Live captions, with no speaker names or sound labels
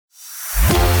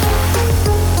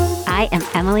I am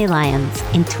Emily Lyons.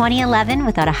 In 2011,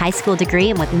 without a high school degree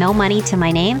and with no money to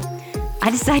my name, I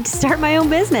decided to start my own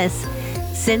business.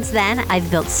 Since then,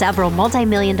 I've built several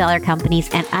multi-million-dollar companies,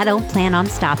 and I don't plan on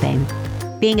stopping.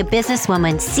 Being a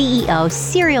businesswoman, CEO,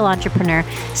 serial entrepreneur,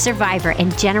 survivor,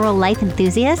 and general life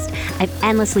enthusiast, I'm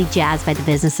endlessly jazzed by the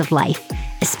business of life,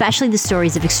 especially the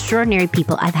stories of extraordinary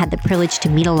people I've had the privilege to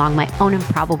meet along my own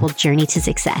improbable journey to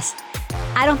success.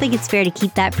 I don't think it's fair to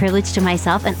keep that privilege to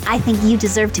myself, and I think you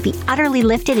deserve to be utterly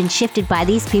lifted and shifted by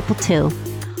these people too.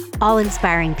 All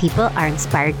inspiring people are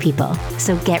inspired people,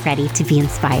 so get ready to be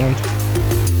inspired.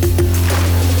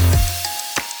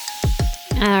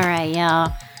 All right,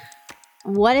 y'all.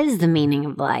 What is the meaning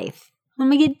of life? Let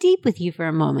me get deep with you for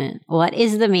a moment. What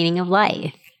is the meaning of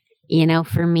life?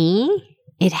 For me,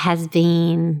 it has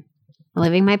been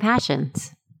living my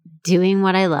passions, doing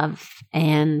what I love,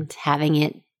 and having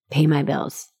it pay my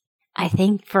bills. I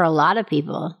think for a lot of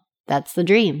people, that's the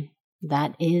dream.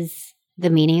 That is the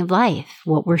meaning of life.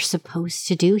 What we're supposed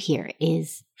to do here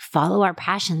is follow our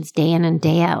passions day in and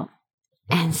day out.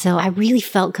 And so I really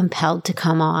felt compelled to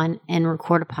come on and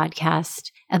record a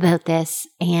podcast about this.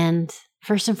 And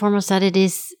first and foremost, that it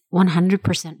is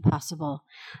 100% possible.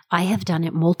 I have done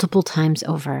it multiple times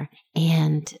over.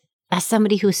 And as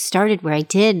somebody who started where I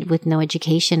did with no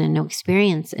education and no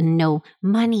experience and no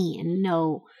money and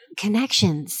no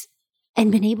connections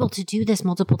and been able to do this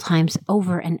multiple times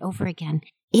over and over again,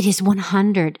 it is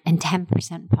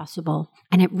 110% possible.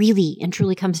 And it really and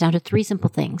truly comes down to three simple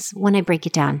things when I break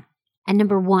it down. And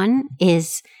number one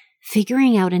is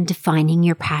figuring out and defining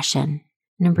your passion.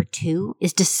 Number two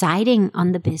is deciding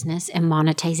on the business and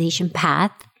monetization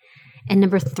path. And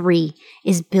number three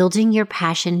is building your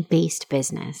passion-based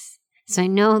business. So I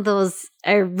know those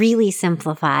are really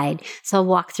simplified. So I'll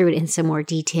walk through it in some more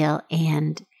detail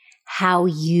and how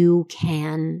you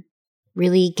can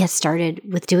really get started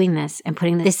with doing this and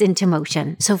putting this into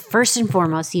motion. So first and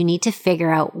foremost, you need to figure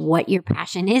out what your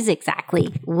passion is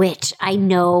exactly, which I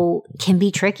know can be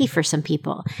tricky for some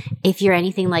people. If you're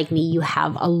anything like me, you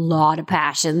have a lot of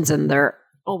passions and they're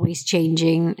always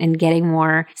changing and getting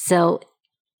more. So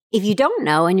if you don't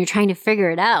know and you're trying to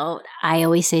figure it out, I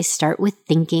always say start with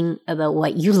thinking about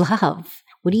what you love.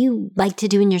 What do you like to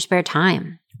do in your spare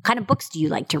time? What kind of books do you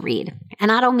like to read?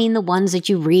 And I don't mean the ones that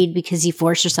you read because you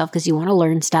force yourself because you want to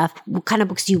learn stuff. What kind of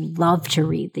books do you love to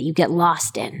read that you get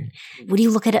lost in? What do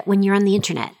you look at when you're on the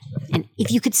internet? And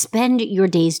if you could spend your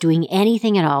days doing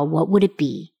anything at all, what would it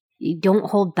be? You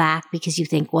don't hold back because you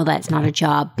think, well, that's not a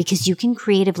job, because you can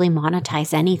creatively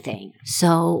monetize anything.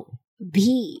 So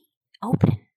be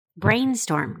open.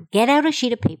 Brainstorm, get out a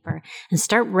sheet of paper and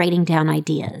start writing down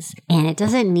ideas. And it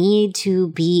doesn't need to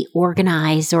be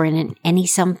organized or in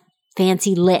some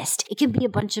fancy list. It can be a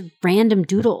bunch of random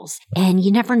doodles, and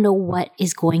you never know what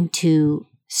is going to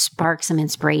spark some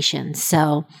inspiration.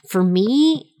 So for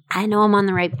me, I know I'm on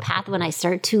the right path when I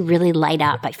start to really light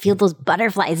up. I feel those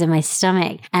butterflies in my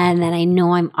stomach, and then I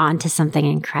know I'm onto something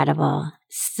incredible.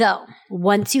 So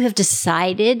once you have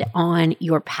decided on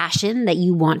your passion that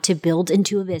you want to build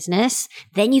into a business,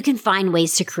 then you can find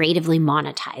ways to creatively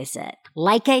monetize it.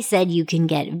 Like I said, you can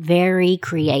get very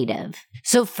creative.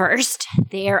 So first,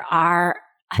 there are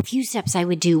a few steps I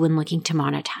would do when looking to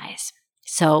monetize.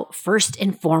 So first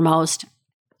and foremost,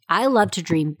 I love to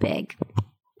dream big,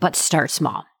 but start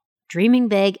small. Dreaming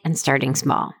big and starting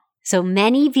small. So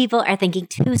many people are thinking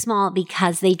too small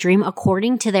because they dream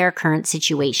according to their current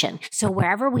situation. So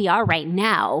wherever we are right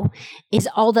now is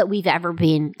all that we've ever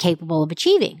been capable of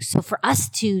achieving. So for us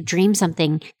to dream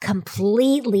something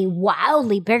completely,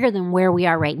 wildly bigger than where we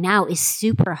are right now is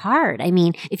super hard. I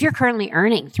mean, if you're currently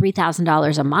earning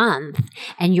 $3,000 a month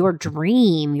and your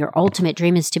ultimate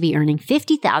dream is to be earning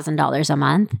 $50,000 a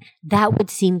month, that would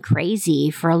seem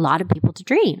crazy for a lot of people to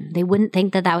dream. They wouldn't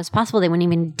think that was possible. They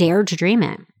wouldn't even dare to dream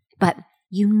it. But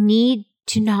you need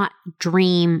to not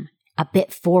dream a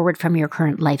bit forward from your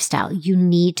current lifestyle. You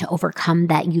need to overcome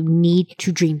that. You need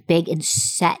to dream big and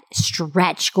set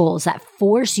stretch goals that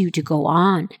force you to go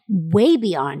on way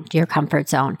beyond your comfort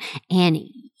zone. And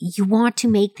you want to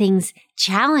make things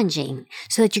challenging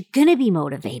so that you're going to be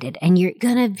motivated and you're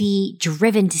going to be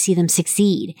driven to see them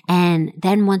succeed. And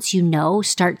then once you know,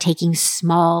 start taking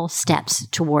small steps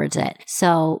towards it.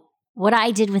 So what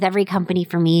I did with every company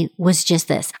for me was just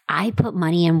this. I put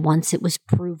money in once it was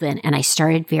proven, and I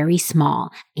started very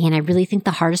small. And I really think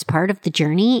the hardest part of the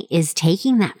journey is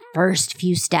taking that first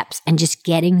few steps and just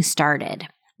getting started.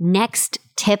 Next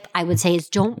tip I would say is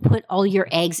don't put all your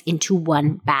eggs into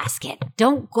one basket.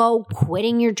 Don't go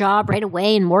quitting your job right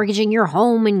away and mortgaging your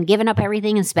home and giving up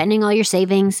everything and spending all your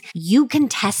savings. You can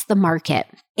test the market.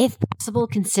 If possible,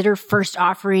 consider first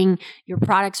offering your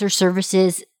products or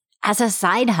services as a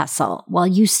side hustle while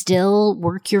you still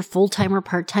work your full-time or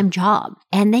part-time job.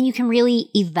 And then you can really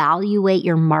evaluate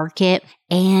your market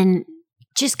and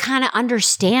just kind of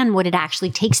understand what it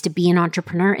actually takes to be an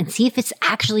entrepreneur and see if it's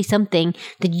actually something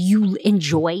that you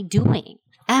enjoy doing.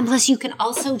 And plus, you can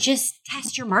also just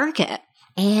test your market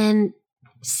and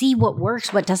see what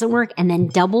works, what doesn't work, and then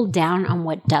double down on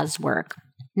what does work.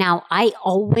 Now, I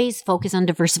always focus on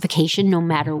diversification no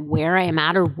matter where I am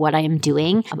at or what I am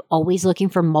doing. I'm always looking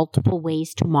for multiple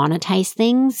ways to monetize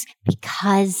things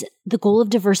because the goal of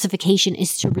diversification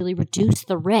is to really reduce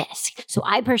the risk. So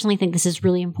I personally think this is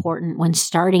really important when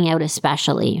starting out,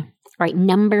 especially. All right,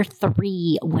 number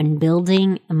 3, when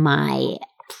building my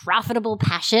profitable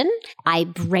passion, I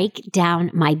break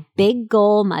down my big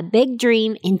goal, my big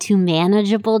dream into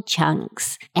manageable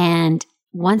chunks. And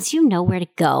once you know where to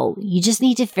go, you just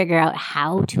need to figure out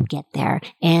how to get there.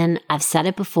 And I've said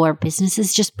it before, business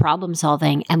is just problem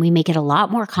solving, and we make it a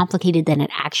lot more complicated than it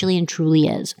actually and truly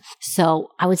is.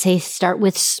 So I would say start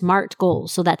with SMART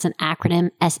goals. So that's an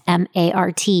acronym,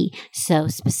 SMART. So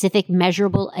specific,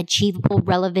 measurable, achievable,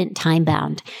 relevant, time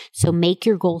bound. So make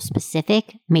your goal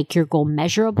specific, make your goal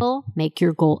measurable, make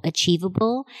your goal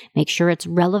achievable, make sure it's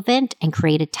relevant, and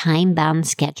create a time bound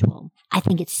schedule. I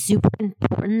think it's super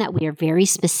important that we are very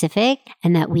specific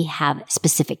and that we have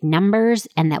specific numbers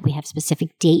and that we have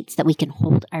specific dates that we can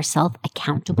hold ourselves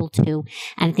accountable to.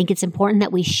 And I think it's important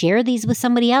that we share these with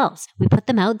somebody else. We put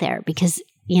them out there because,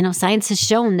 science has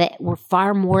shown that we're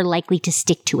far more likely to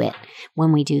stick to it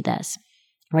when we do this.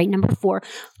 Right. Number 4,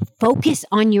 focus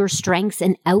on your strengths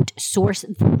and outsource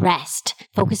the rest.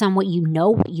 Focus on what you know,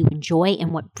 what you enjoy,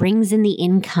 and what brings in the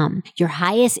income, your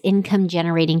highest income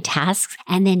generating tasks,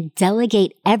 and then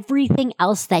delegate everything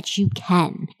else that you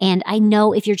can. And I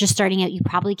know if you're just starting out, you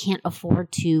probably can't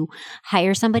afford to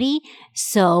hire somebody.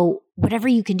 So whatever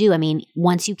you can do. I mean,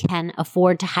 once you can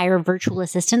afford to hire a virtual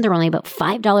assistant, they're only about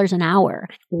 $5 an hour,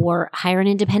 or hire an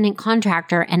independent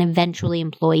contractor and eventually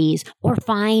employees, or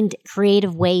find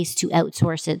creative ways to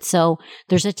outsource it. So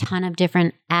there's a ton of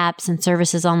different apps and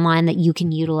services online that you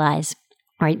can utilize.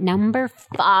 All right. Number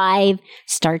 5,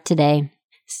 start today.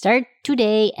 Start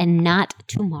today and not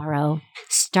tomorrow.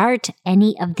 Start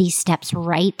any of these steps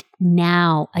right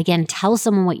now. Again, tell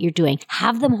someone what you're doing.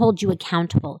 Have them hold you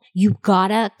accountable. You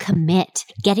gotta commit.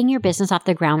 Getting your business off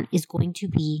the ground is going to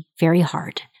be very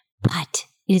hard, but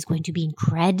it is going to be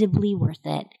incredibly worth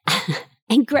it.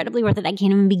 Incredibly worth it. I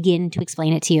can't even begin to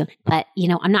explain it to you. But,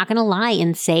 I'm not going to lie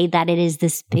and say that it is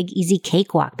this big, easy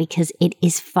cakewalk because it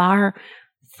is far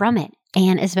from it.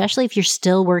 And especially if you're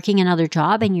still working another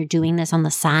job and you're doing this on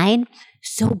the side.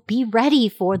 So be ready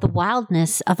for the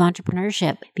wildness of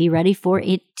entrepreneurship. Be ready for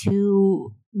it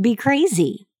to be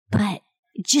crazy. But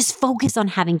just focus on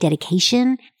having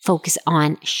dedication, focus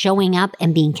on showing up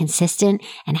and being consistent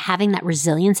and having that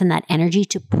resilience and that energy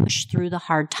to push through the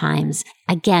hard times.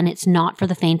 Again, it's not for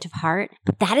the faint of heart,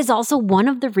 but that is also one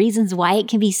of the reasons why it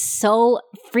can be so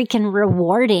freaking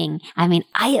rewarding. I mean,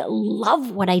 I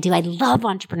love what I do. I love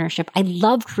entrepreneurship. I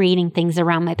love creating things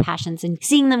around my passions and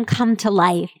seeing them come to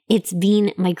life. It's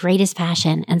been my greatest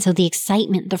passion. And so the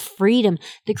excitement, the freedom,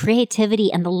 the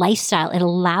creativity, and the lifestyle it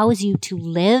allows you to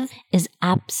live is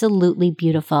absolutely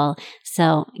beautiful.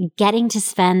 So getting to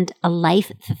spend a life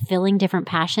fulfilling different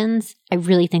passions, I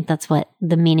really think that's what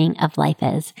the meaning of life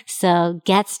is. So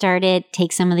get started,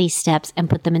 take some of these steps and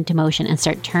put them into motion and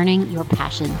start turning your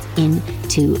passions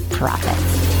into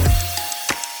profits.